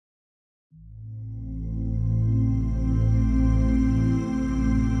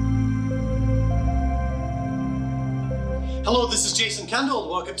Hello, this is Jason Kendall.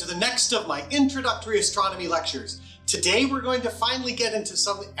 Welcome to the next of my introductory astronomy lectures. Today we're going to finally get into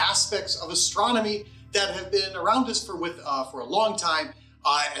some aspects of astronomy that have been around us for a long time,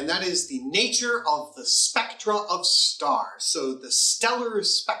 and that is the nature of the spectra of stars. So the stellar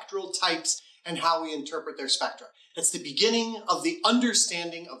spectral types and how we interpret their spectra. It's the beginning of the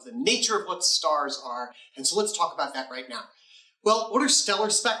understanding of the nature of what stars are, and so let's talk about that right now. Well, what are stellar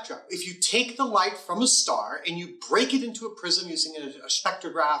spectra? If you take the light from a star and you break it into a prism using a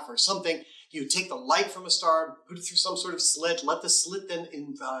spectrograph or something, you take the light from a star, put it through some sort of slit, let the slit then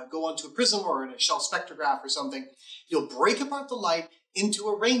go onto a prism or in a shell spectrograph or something, you'll break apart the light into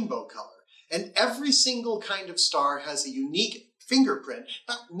a rainbow color. And every single kind of star has a unique fingerprint,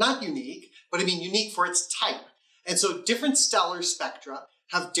 not unique, but I mean unique for its type. And so different stellar spectra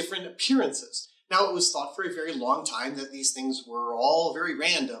have different appearances. Now, it was thought for a very long time that these things were all very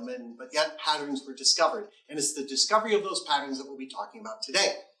random, but yet patterns were discovered. And it's the discovery of those patterns that we'll be talking about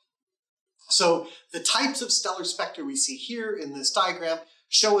today. So the types of stellar spectra we see here in this diagram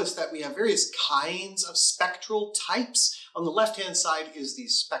show us that we have various kinds of spectral types. On the left-hand side is the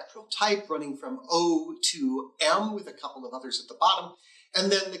spectral type running from O to M with a couple of others at the bottom, and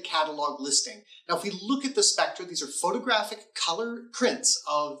then the catalog listing. Now, if we look at the spectra, these are photographic color prints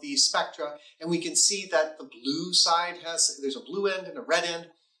of the spectra, and we can see that the blue side there's a blue end and a red end.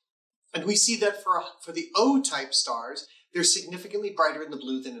 And we see that for the O-type stars, they're significantly brighter in the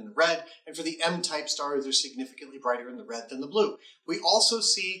blue than in the red, and for the M-type stars, they're significantly brighter in the red than the blue. We also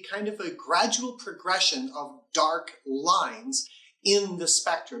see kind of a gradual progression of dark lines in the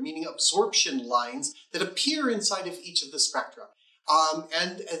spectra, meaning absorption lines that appear inside of each of the spectra.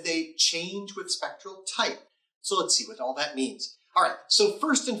 And they change with spectral type. So let's see what all that means. All right, so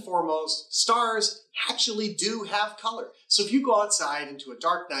first and foremost, stars actually do have color. So if you go outside into a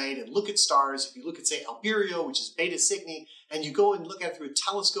dark night and look at stars, if you look at, say, Albireo, which is Beta Cygni, and you go and look at it through a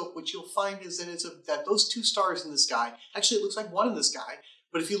telescope, what you'll find is that those two stars in the sky, actually it looks like one in the sky,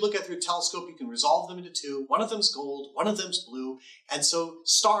 but if you look at it through a telescope, you can resolve them into two. One of them's gold, one of them's blue, and so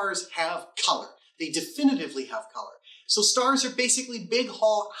stars have color. They definitively have color. So stars are basically big,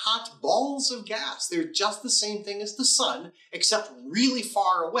 hot balls of gas. They're just the same thing as the sun, except really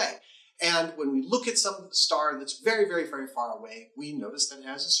far away. And when we look at some star that's very, very, very far away, we notice that it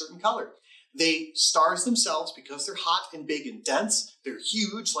has a certain color. Stars themselves, because they're hot and big and dense, they're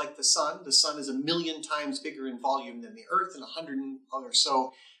huge like the sun. The sun is 1 million times bigger in volume than the Earth and 100 or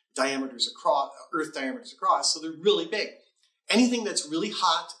so Earth diameters across, so they're really big. Anything that's really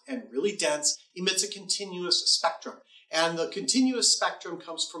hot and really dense emits a continuous spectrum. And the continuous spectrum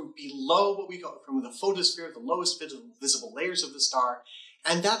comes from below what we call, from the photosphere, the lowest visible layers of the star.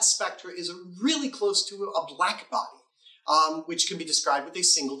 And that spectra is really close to a black body, which can be described with a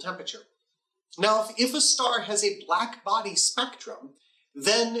single temperature. Now, if a star has a black body spectrum,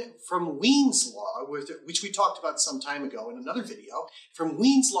 then from Wien's law, which we talked about some time ago in another video, from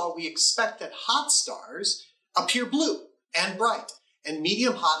Wien's law, we expect that hot stars appear blue and bright, and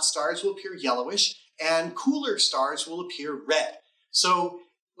medium hot stars will appear yellowish, and cooler stars will appear red. So,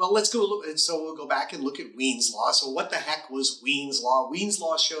 well, we'll go back and look at Wien's law. So what the heck was Wien's law? Wien's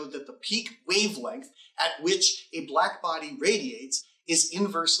law showed that the peak wavelength at which a black body radiates is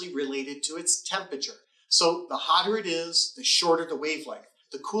inversely related to its temperature. So the hotter it is, the shorter the wavelength.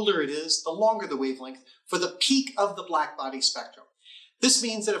 The cooler it is, the longer the wavelength for the peak of the black body spectrum. This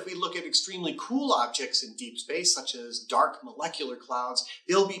means that if we look at extremely cool objects in deep space, such as dark molecular clouds,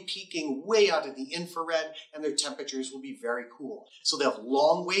 they'll be peaking way out in the infrared, and their temperatures will be very cool. So they'll have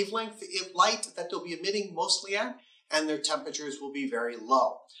long wavelength light that they'll be emitting mostly at, and their temperatures will be very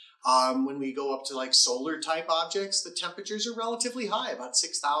low. When we go up to like solar type objects, the temperatures are relatively high, about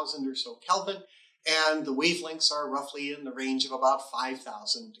 6,000 or so Kelvin, and the wavelengths are roughly in the range of about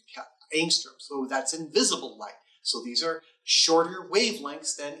 5,000 angstroms. So that's invisible light. So these are shorter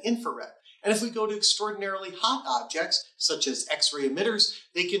wavelengths than infrared. And if we go to extraordinarily hot objects, such as X-ray emitters,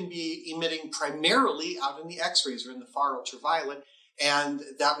 they can be emitting primarily out in the X-rays or in the far ultraviolet, and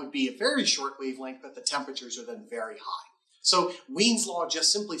that would be a very short wavelength, but the temperatures are then very high. So Wien's law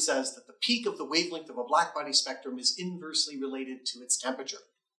just simply says that the peak of the wavelength of a black body spectrum is inversely related to its temperature.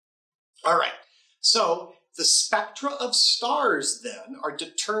 All right, so the spectra of stars, then, are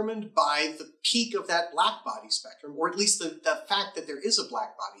determined by the peak of that black body spectrum, or at least the fact that there is a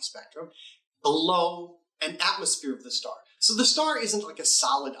black body spectrum below an atmosphere of the star. So the star isn't like a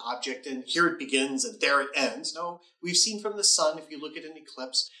solid object, and here it begins and there it ends. No, we've seen from the sun, if you look at an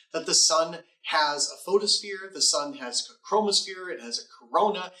eclipse, that the sun has a photosphere, the sun has a chromosphere, it has a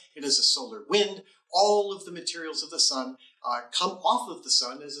corona, it has a solar wind. All of the materials of the sun come off of the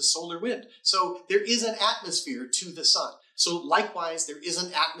sun as a solar wind. So there is an atmosphere to the sun. So likewise, there is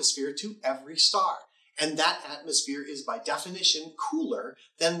an atmosphere to every star. And that atmosphere is by definition cooler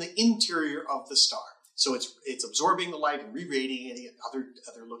than the interior of the star. So it's absorbing the light and re-radiating it at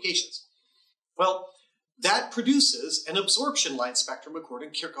other locations. Well, that produces an absorption line spectrum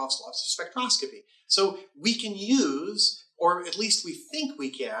according to Kirchhoff's laws of spectroscopy. So we can use, or at least we think we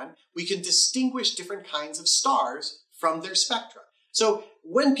can distinguish different kinds of stars from their spectra. So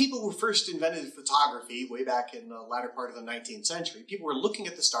when people were first invented photography, way back in the latter part of the 19th century, people were looking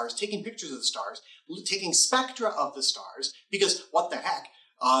at the stars, taking pictures of the stars, taking spectra of the stars, because what the heck,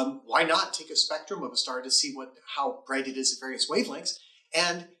 why not take a spectrum of a star to see how bright it is at various wavelengths?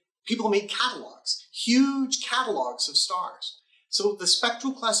 And people made catalogs, huge catalogs of stars. So the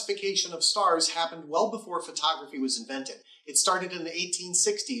spectral classification of stars happened well before photography was invented. It started in the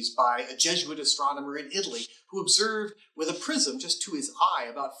 1860s by a Jesuit astronomer in Italy who observed with a prism just to his eye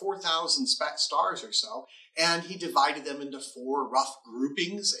about 4,000 stars or so, and he divided them into 4 rough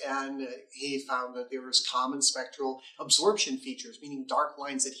groupings, and he found that there was common spectral absorption features, meaning dark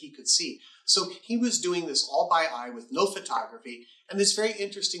lines that he could see. So he was doing this all by eye with no photography, and it's very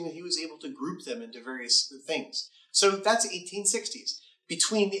interesting that he was able to group them into various things. So that's 1860s.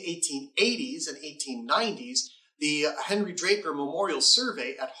 Between the 1880s and 1890s, the Henry Draper Memorial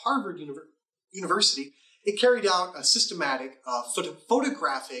Survey at Harvard University, it carried out a systematic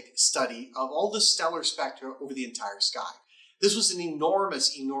photographic study of all the stellar spectra over the entire sky. This was an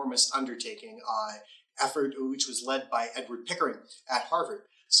enormous, enormous undertaking, effort which was led by Edward Pickering at Harvard.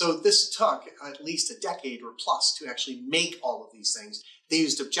 So this took at least a decade or plus to actually make all of these things. They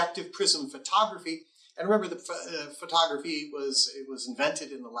used objective prism photography. And remember, the photography was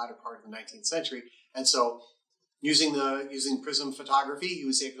invented in the latter part of the 19th century. And so using prism photography, he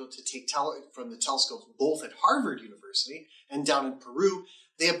was able to take from the telescopes both at Harvard University and down in Peru.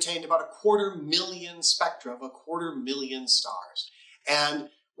 They obtained about 250,000 spectra of 250,000 stars. And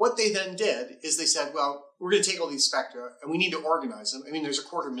what they then did is they said, well, we're going to take all these spectra and we need to organize them. I mean, there's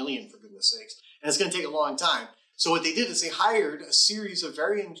 250,000 for goodness sakes, and it's going to take a long time. So what they did is they hired a series of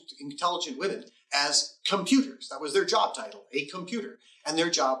very intelligent women as computers. That was their job title, a computer. And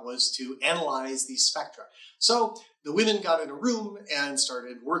their job was to analyze these spectra. So the women got in a room and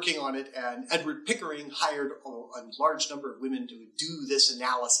started working on it, and Edward Pickering hired a large number of women to do this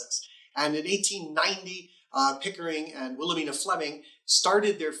analysis. And in 1890, Pickering and Wilhelmina Fleming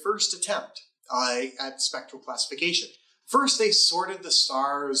started their first attempt at spectral classification. First, they sorted the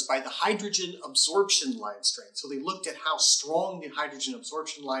stars by the hydrogen absorption line strength. So they looked at how strong the hydrogen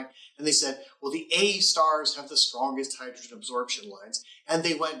absorption line, and they said, well, the A stars have the strongest hydrogen absorption lines. And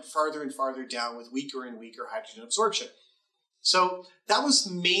they went farther and farther down with weaker and weaker hydrogen absorption. So that was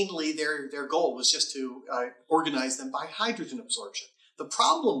mainly their goal, was just to organize them by hydrogen absorption. The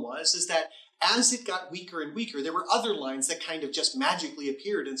problem is that as it got weaker and weaker, there were other lines that kind of just magically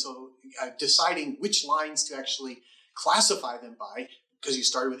appeared. And so deciding which lines to actually classify them by, because you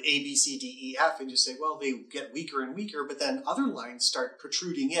started with A, B, C, D, E, F, and you say, well, they get weaker and weaker, but then other lines start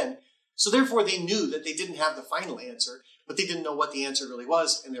protruding in. So therefore, they knew that they didn't have the final answer, but they didn't know what the answer really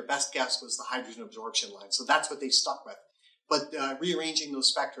was, and their best guess was the hydrogen absorption line. So that's what they stuck with. But rearranging those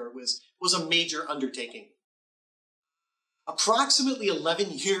spectra was a major undertaking. Approximately 11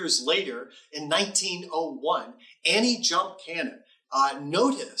 years later, in 1901, Annie Jump Cannon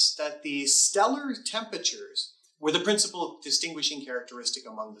noticed that the stellar temperatures were the principal distinguishing characteristic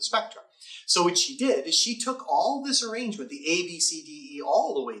among the spectra. So what she did is she took all this arrangement, the A, B, C, D, E,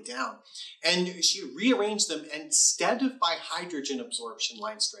 all the way down, and she rearranged them, and instead of by hydrogen absorption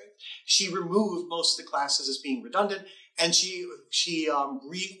line strength, she removed most of the classes as being redundant, and she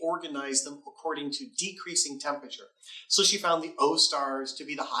reorganized them according to decreasing temperature. So she found the O stars to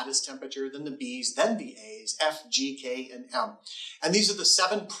be the hottest temperature, then the Bs, then the As, F, G, K, and M. And these are the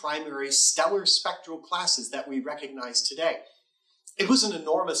 7 primary stellar spectral classes that we recognize today. It was an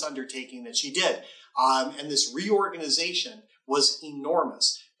enormous undertaking that she did, and this reorganization was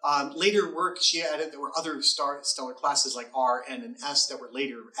enormous. Later work she added, there were other stellar classes like R, N, and S that were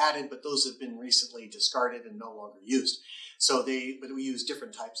later added, but those have been recently discarded and no longer used. But we use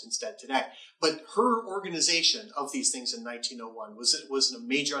different types instead today. But her organization of these things in 1901 was a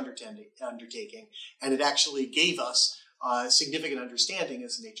major undertaking, and it actually gave us significant understanding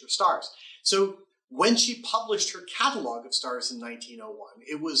as the nature of stars. So when she published her catalog of stars in 1901,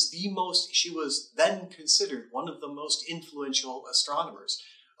 she was then considered one of the most influential astronomers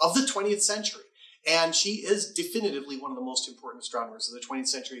of the 20th century. And she is definitively one of the most important astronomers of the 20th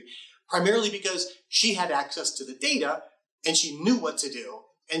century, primarily because she had access to the data and she knew what to do.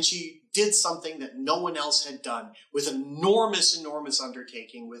 And she did something that no one else had done with enormous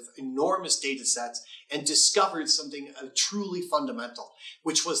undertaking, with enormous data sets, and discovered something truly fundamental,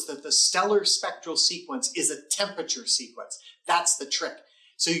 which was that the stellar spectral sequence is a temperature sequence. That's the trick.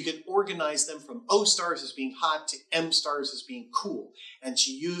 So you can organize them from O stars as being hot to M stars as being cool. And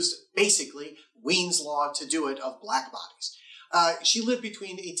she used basically Wien's law to do it of black bodies. She lived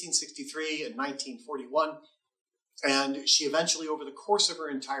between 1863 and 1941. And she eventually, over the course of her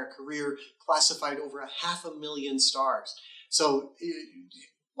entire career, classified over 500,000 stars. So,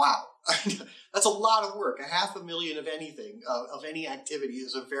 wow, that's a lot of work. 500,000 of anything, of any activity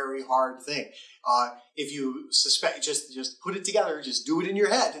is a very hard thing. If you suspect, just put it together, just do it in your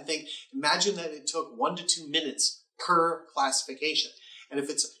head and think, imagine that it took 1 to 2 minutes per classification. And if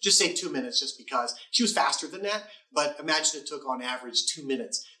it's, just say 2 minutes just because she was faster than that, but imagine it took on average 2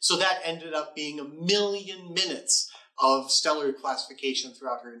 minutes. So that ended up being 1,000,000 minutes of stellar classification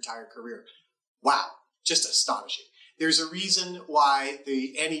throughout her entire career. Wow, just astonishing. There's a reason why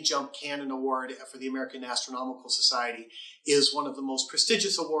the Annie Jump Cannon Award for the American Astronomical Society is one of the most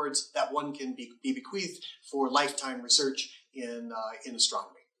prestigious awards that one can be bequeathed for lifetime research in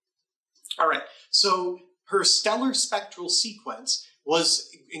astronomy. All right, so her stellar spectral sequence was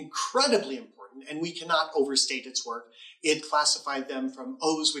incredibly important, and we cannot overstate its work. It classified them from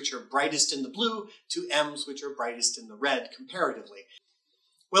O's, which are brightest in the blue, to M's, which are brightest in the red, comparatively.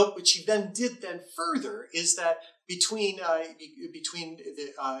 Well, what she then did further is that between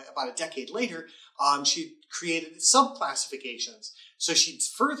about a decade later, she created subclassifications. So she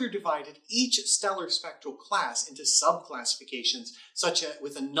further divided each stellar spectral class into subclassifications, such as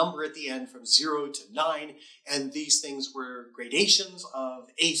with a number at the end from 0 to 9. And these things were gradations of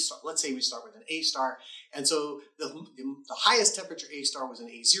A star. Let's say we start with an A star. And so the highest temperature A star was an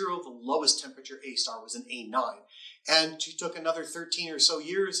A0. The lowest temperature A star was an A9. And she took another 13 or so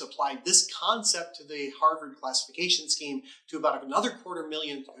years, applied this concept to the Harvard classification scheme to about another quarter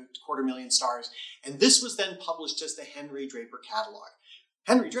million stars. And this was then published as the Henry Draper catalog.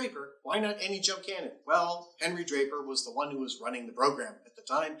 Henry Draper, why not Annie Jump Cannon? Well, Henry Draper was the one who was running the program at the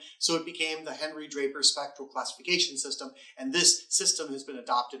time, so it became the Henry Draper Spectral Classification System, and this system has been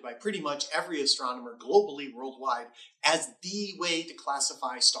adopted by pretty much every astronomer globally, worldwide, as the way to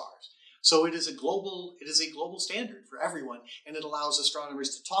classify stars. So it is a global standard for everyone, and it allows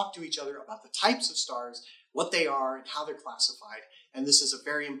astronomers to talk to each other about the types of stars, what they are, and how they're classified. And this is a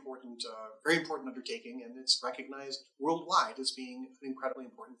very important undertaking, and it's recognized worldwide as being an incredibly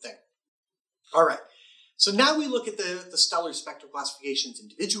important thing. All right, so now we look at the stellar spectral classifications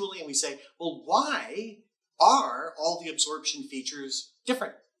individually, and we say, well, why are all the absorption features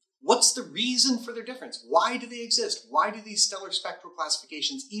different? What's the reason for their difference? Why do they exist? Why do these stellar spectral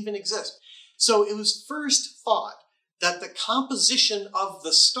classifications even exist? So it was first thought that the composition of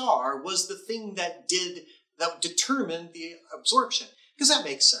the star was the thing that determined the absorption. Because that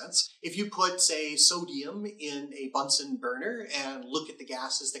makes sense. If you put, say, sodium in a Bunsen burner and look at the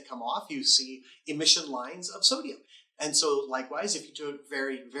gases that come off, you see emission lines of sodium. And so likewise, if you do a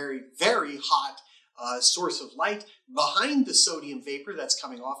very, very, very hot source of light behind the sodium vapor that's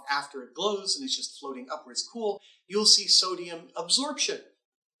coming off after it glows and it's just floating upwards cool, you'll see sodium absorption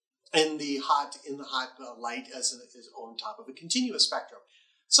in the hot light as on top of a continuous spectrum.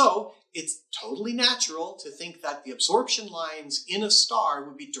 So it's totally natural to think that the absorption lines in a star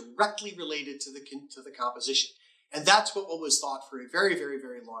would be directly related to the composition. And that's what was thought for a very, very,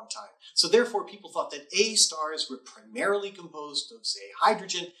 very long time. So therefore, people thought that A stars were primarily composed of, say,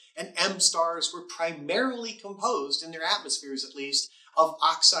 hydrogen, and M stars were primarily composed, in their atmospheres at least, of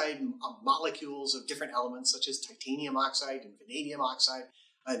oxide molecules of different elements, such as titanium oxide and vanadium oxide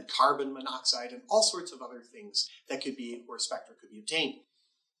and carbon monoxide and all sorts of other things that could be, where spectra could be obtained.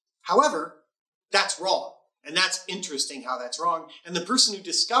 However, that's wrong. And that's interesting how that's wrong. And the person who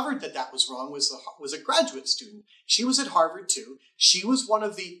discovered that that was wrong was a graduate student. She was at Harvard too. She was one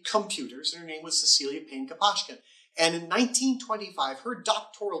of the computers, and her name was Cecilia Payne-Gaposchkin. And in 1925, her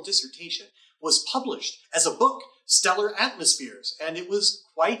doctoral dissertation was published as a book, Stellar Atmospheres. And it was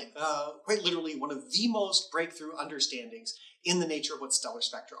quite literally one of the most breakthrough understandings in the nature of what stellar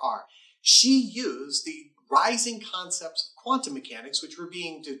spectra are. She used the rising concepts of quantum mechanics, which were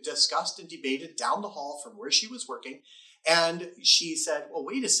being discussed and debated down the hall from where she was working. And she said, well,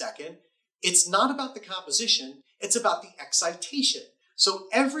 wait a second. It's not about the composition. It's about the excitation. So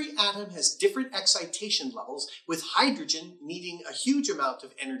every atom has different excitation levels, with hydrogen needing a huge amount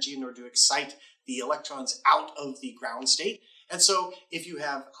of energy in order to excite the electrons out of the ground state. And so if you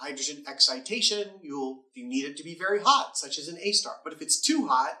have hydrogen excitation, you need it to be very hot, such as an A star. But if it's too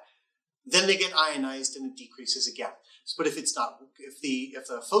hot, then they get ionized and it decreases again. But if it's not, if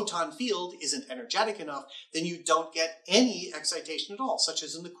the photon field isn't energetic enough, then you don't get any excitation at all, such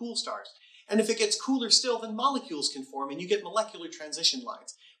as in the cool stars. And if it gets cooler still, then molecules can form and you get molecular transition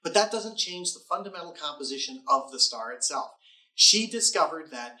lines. But that doesn't change the fundamental composition of the star itself. She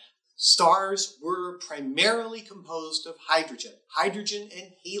discovered that stars were primarily composed of hydrogen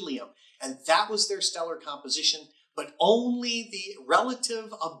and helium, and that was their stellar composition, but only the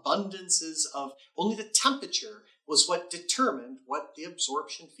relative abundances of, only the temperature was what determined what the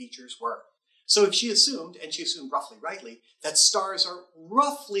absorption features were. So if she assumed, and she assumed roughly rightly, that stars are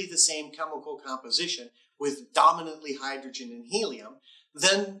roughly the same chemical composition with dominantly hydrogen and helium,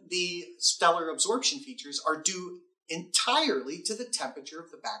 then the stellar absorption features are due entirely to the temperature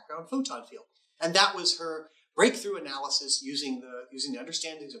of the background photon field. And that was her breakthrough analysis using the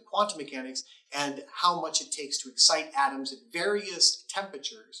understandings of quantum mechanics and how much it takes to excite atoms at various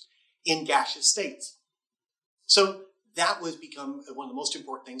temperatures in gaseous states. So that was become one of the most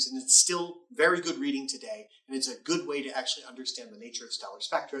important things, and it's still very good reading today, and it's a good way to actually understand the nature of stellar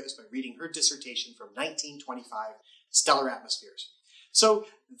spectra is by reading her dissertation from 1925, Stellar Atmospheres. So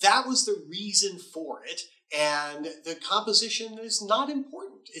that was the reason for it, and the composition is not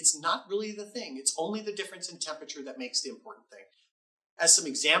important. It's not really the thing. It's only the difference in temperature that makes the important thing. As some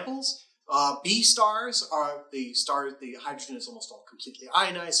examples, B stars are the hydrogen is almost all completely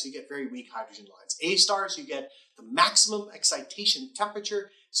ionized, so you get very weak hydrogen lines. A stars, you get the maximum excitation temperature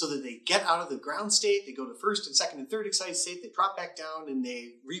so that they get out of the ground state, they go to first and second and third excited state, they drop back down, and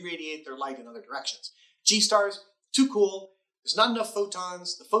they re-radiate their light in other directions. G stars, too cool. There's not enough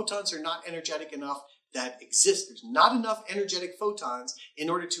photons. The photons are not energetic enough that exist. There's not enough energetic photons in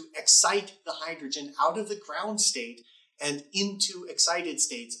order to excite the hydrogen out of the ground state and into excited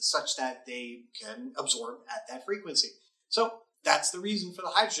states such that they can absorb at that frequency. So that's the reason for the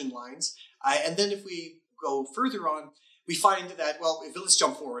hydrogen lines. And then if we go further on, we find that, well, let's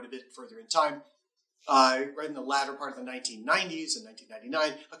jump forward a bit further in time. Right in the latter part of the 1990s and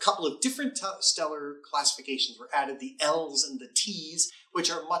 1999, a couple of different stellar classifications were added, the L's and the T's,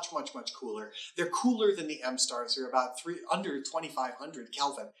 which are much, much, much cooler. They're cooler than the M stars. They're about under 2500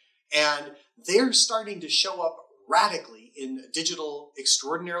 Kelvin. And they're starting to show up radically in digital,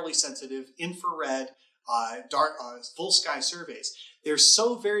 extraordinarily sensitive, infrared, dark, full sky surveys. They're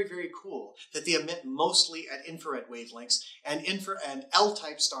so very, very cool that they emit mostly at infrared wavelengths, and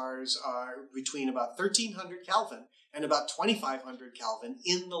L-type stars are between about 1300 Kelvin and about 2500 Kelvin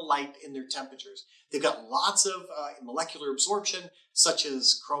in the light in their temperatures. They've got lots of molecular absorption, such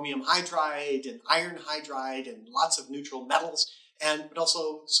as chromium hydride and iron hydride and lots of neutral metals, but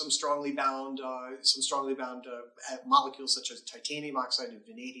also some strongly bound molecules such as titanium oxide and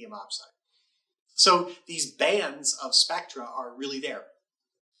vanadium oxide. So these bands of spectra are really there.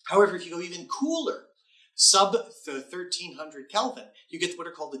 However, if you go even cooler, sub 1300 Kelvin, you get what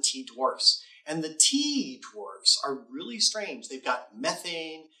are called the T dwarfs. And the T dwarfs are really strange. They've got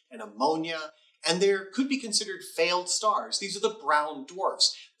methane and ammonia, and they could be considered failed stars. These are the brown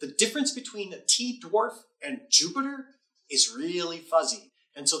dwarfs. The difference between a T dwarf and Jupiter is really fuzzy.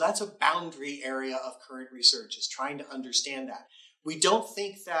 And so that's a boundary area of current research, is trying to understand that. We don't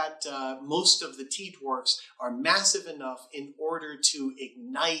think that most of the T dwarfs are massive enough in order to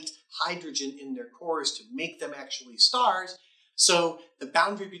ignite hydrogen in their cores to make them actually stars. So the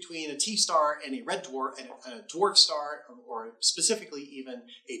boundary between a T star and a red dwarf and a dwarf star, or specifically even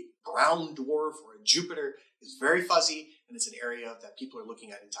a brown dwarf or a Jupiter, is very fuzzy, and it's an area that people are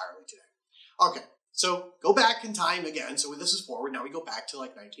looking at entirely today. Okay, so go back in time again. So this is forward. Now we go back to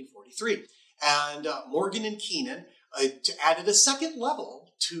like 1943. And Morgan and Keenan added a second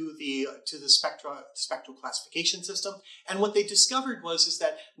level to the spectral classification system. And what they discovered is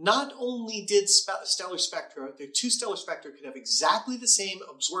that not only did stellar spectra, the two stellar spectra could have exactly the same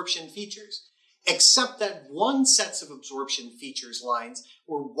absorption features, except that one set of absorption features lines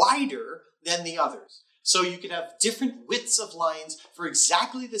were wider than the others. So you could have different widths of lines for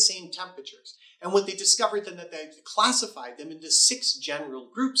exactly the same temperatures. And what they discovered then, that they classified them into 6 general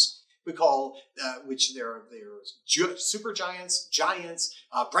groups. We call, which there are supergiants, giants,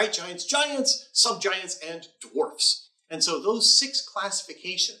 bright giants, giants, subgiants, and dwarfs. And so those 6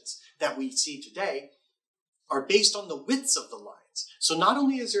 classifications that we see today are based on the widths of the lines. So not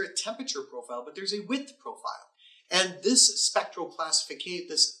only is there a temperature profile, but there's a width profile. And this spectral classification,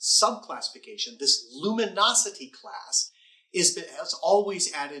 this subclassification, this luminosity class, has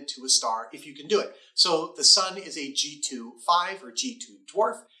always added to a star if you can do it. So the sun is a G2-5 or G2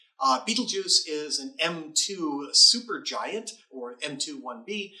 dwarf. Betelgeuse is an M2 supergiant, or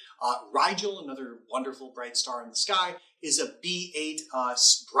M2-1b. Rigel, another wonderful bright star in the sky, is a B8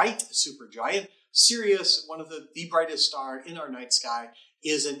 bright supergiant. Sirius, one of the brightest star in our night sky,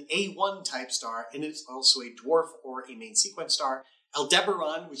 is an A1 type star, and it's also a dwarf or a main sequence star.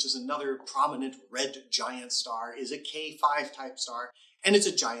 Aldebaran, which is another prominent red giant star, is a K5 type star, and it's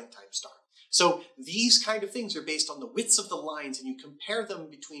a giant type star. So these kind of things are based on the widths of the lines, and you compare them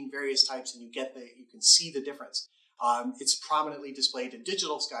between various types, and you can see the difference. It's prominently displayed in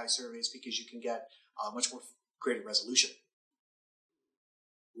digital sky surveys because you can get much more greater resolution.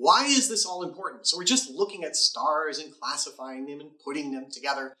 Why is this all important? So we're just looking at stars and classifying them and putting them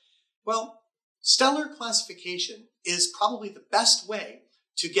together. Well, stellar classification is probably the best way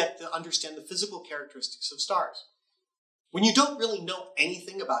to get to understand the physical characteristics of stars. When you don't really know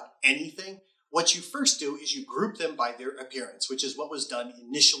anything about anything, what you first do is you group them by their appearance, which is what was done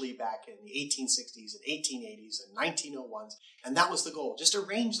initially back in the 1860s and 1880s and 1901s, and that was the goal. Just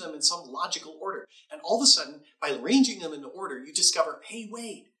arrange them in some logical order. And all of a sudden, by arranging them in order, you discover, hey,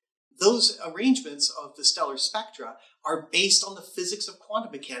 wait, those arrangements of the stellar spectra are based on the physics of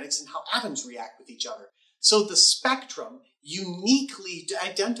quantum mechanics and how atoms react with each other. So the spectrum uniquely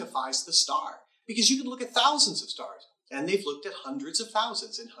identifies the star, because you can look at thousands of stars. And they've looked at hundreds of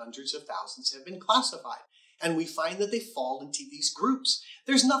thousands, and hundreds of thousands have been classified. And we find that they fall into these groups.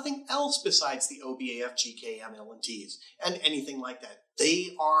 There's nothing else besides the O, B, A, F, G, K, M, L, and T's, and anything like that.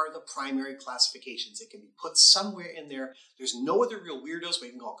 They are the primary classifications. They can be put somewhere in there. There's no other real weirdos.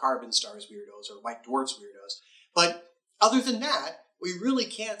 We can call carbon stars weirdos or white dwarfs weirdos. But other than that, we really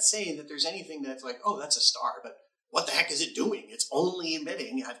can't say that there's anything that's like, oh, that's a star, but what the heck is it doing? It's only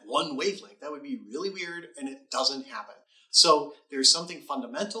emitting at one wavelength. That would be really weird, and it doesn't happen. So there's something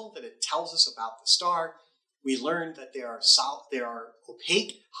fundamental that it tells us about the star. We learned that they are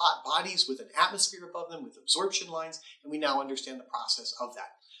opaque, hot bodies with an atmosphere above them with absorption lines, and we now understand the process of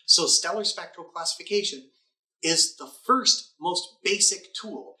that. So stellar spectral classification is the first, most basic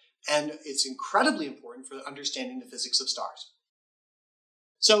tool, and it's incredibly important for understanding the physics of stars.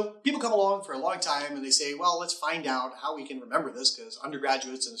 So people come along for a long time and they say, well, let's find out how we can remember this, because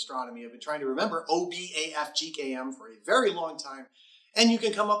undergraduates in astronomy have been trying to remember O, B, A, F, G, K, M for a very long time. And you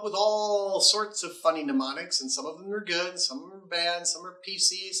can come up with all sorts of funny mnemonics, and some of them are good, some of them are bad, some are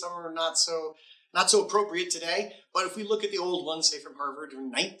PC, some are not so appropriate today. But if we look at the old ones, say from Harvard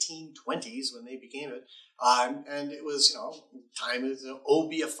in the 1920s when they became it, and it was, time is, oh,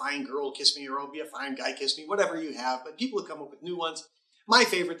 be a fine girl, kiss me, or oh, be a fine guy, kiss me, whatever you have. But people have come up with new ones. My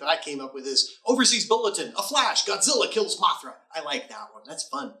favorite that I came up with is Overseas Bulletin, a flash, Godzilla kills Mothra. I like that one. That's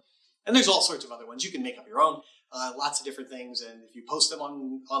fun. And there's all sorts of other ones. You can make up your own, lots of different things. And if you post them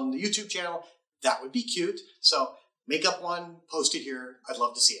on the YouTube channel, that would be cute. So make up one, post it here. I'd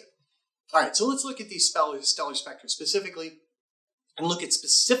love to see it. All right, so let's look at these stellar spectra specifically and look at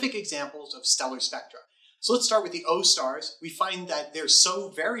specific examples of stellar spectra. So let's start with the O stars. We find that they're so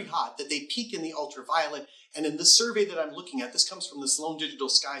very hot that they peak in the ultraviolet. And in the survey that I'm looking at, this comes from the Sloan Digital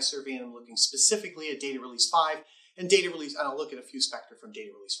Sky Survey, and I'm looking specifically at data release 5 and I'll look at a few spectra from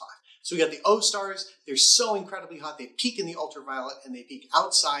data release 5. So we got the O stars. They're so incredibly hot. They peak in the ultraviolet, and they peak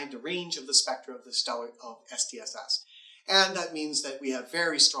outside the range of the spectra of the of SDSS. And that means that we have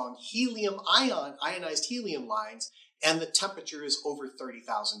very strong ionized helium lines, and the temperature is over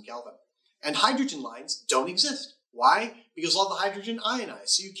 30,000 Kelvin. And hydrogen lines don't exist. Why? Because all the hydrogen ionized.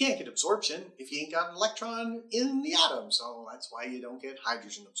 So you can't get absorption if you ain't got an electron in the atom. So that's why you don't get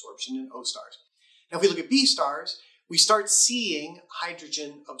hydrogen absorption in O stars. Now if we look at B stars, we start seeing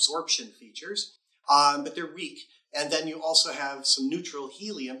hydrogen absorption features, but they're weak. And then you also have some neutral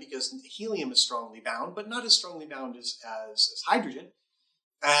helium, because helium is strongly bound, but not as strongly bound as hydrogen.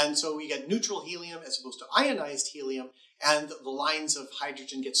 And so we get neutral helium as opposed to ionized helium, and the lines of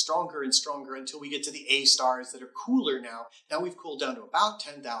hydrogen get stronger and stronger until we get to the A stars that are cooler now. Now we've cooled down to about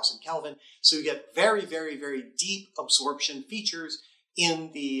 10,000 Kelvin, so we get very, very, very deep absorption features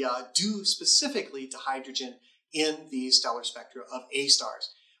in the due specifically to hydrogen in the stellar spectra of A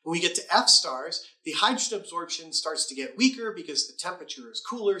stars. When we get to F stars, the hydrogen absorption starts to get weaker because the temperature is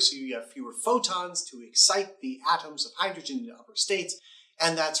cooler, so you have fewer photons to excite the atoms of hydrogen in the upper states.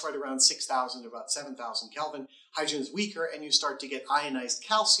 And that's right around 6,000 to about 7,000 Kelvin. Hydrogen is weaker, and you start to get ionized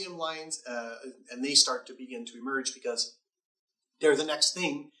calcium lines, and they start to begin to emerge because they're the next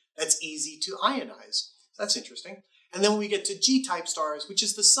thing that's easy to ionize. So that's interesting. And then when we get to G-type stars, which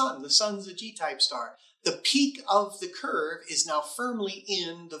is the sun. The sun's a G-type star. The peak of the curve is now firmly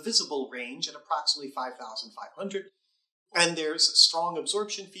in the visible range at approximately 5,500. And there's strong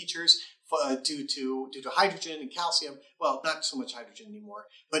absorption features due to hydrogen and calcium. Well, not so much hydrogen anymore,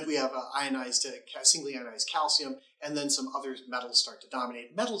 but we have singly ionized calcium, and then some other metals start to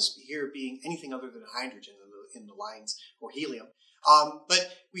dominate. Metals here being anything other than hydrogen in the lines, or helium.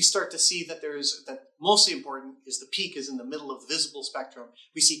 But we start to see that that mostly important is the peak is in the middle of the visible spectrum.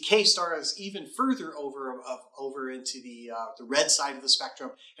 We see K stars even further over into the red side of the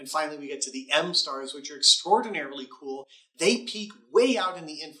spectrum. And finally, we get to the M stars, which are extraordinarily cool. They peak way out in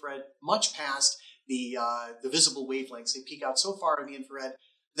the infrared, much past the visible wavelengths. They peak out so far in the infrared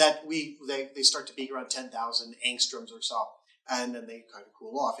that they start to peak around 10,000 angstroms or so. And then they kind of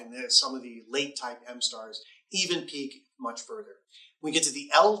cool off. And some of the late type M stars even peak much further. When we get to the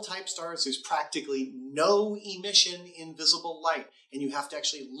L-type stars, there's practically no emission in visible light, and you have to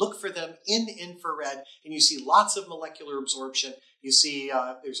actually look for them in infrared, and you see lots of molecular absorption. You see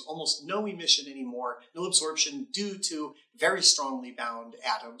there's almost no emission anymore, no absorption due to very strongly bound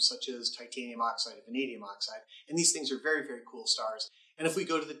atoms, such as titanium oxide and vanadium oxide, and these things are very, very cool stars. And if we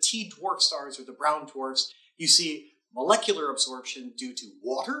go to the T-dwarf stars, or the brown dwarfs, you see molecular absorption due to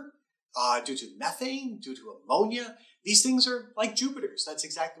water, due to methane, due to ammonia. These things are like Jupiter's. That's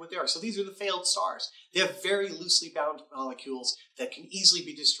exactly what they are. So these are the failed stars. They have very loosely bound molecules that can easily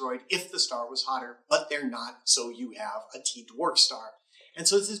be destroyed if the star was hotter, but they're not, so you have a T-dwarf star. And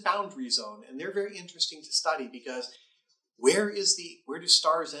so this is boundary zone, and they're very interesting to study because where do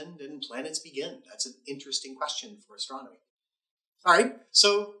stars end and planets begin? That's an interesting question for astronomy. All right,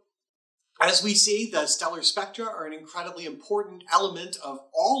 so as we see, the stellar spectra are an incredibly important element of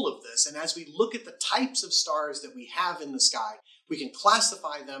all of this. And as we look at the types of stars that we have in the sky, we can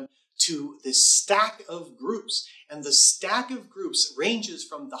classify them to this stack of groups. And the stack of groups ranges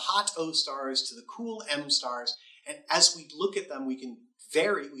from the hot O stars to the cool M stars. And as we look at them, we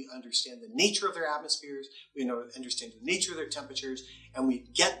understand the nature of their atmospheres, we understand the nature of their temperatures, and we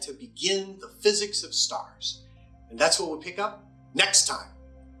get to begin the physics of stars. And that's what we'll pick up next time.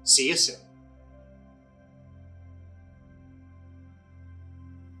 See you soon.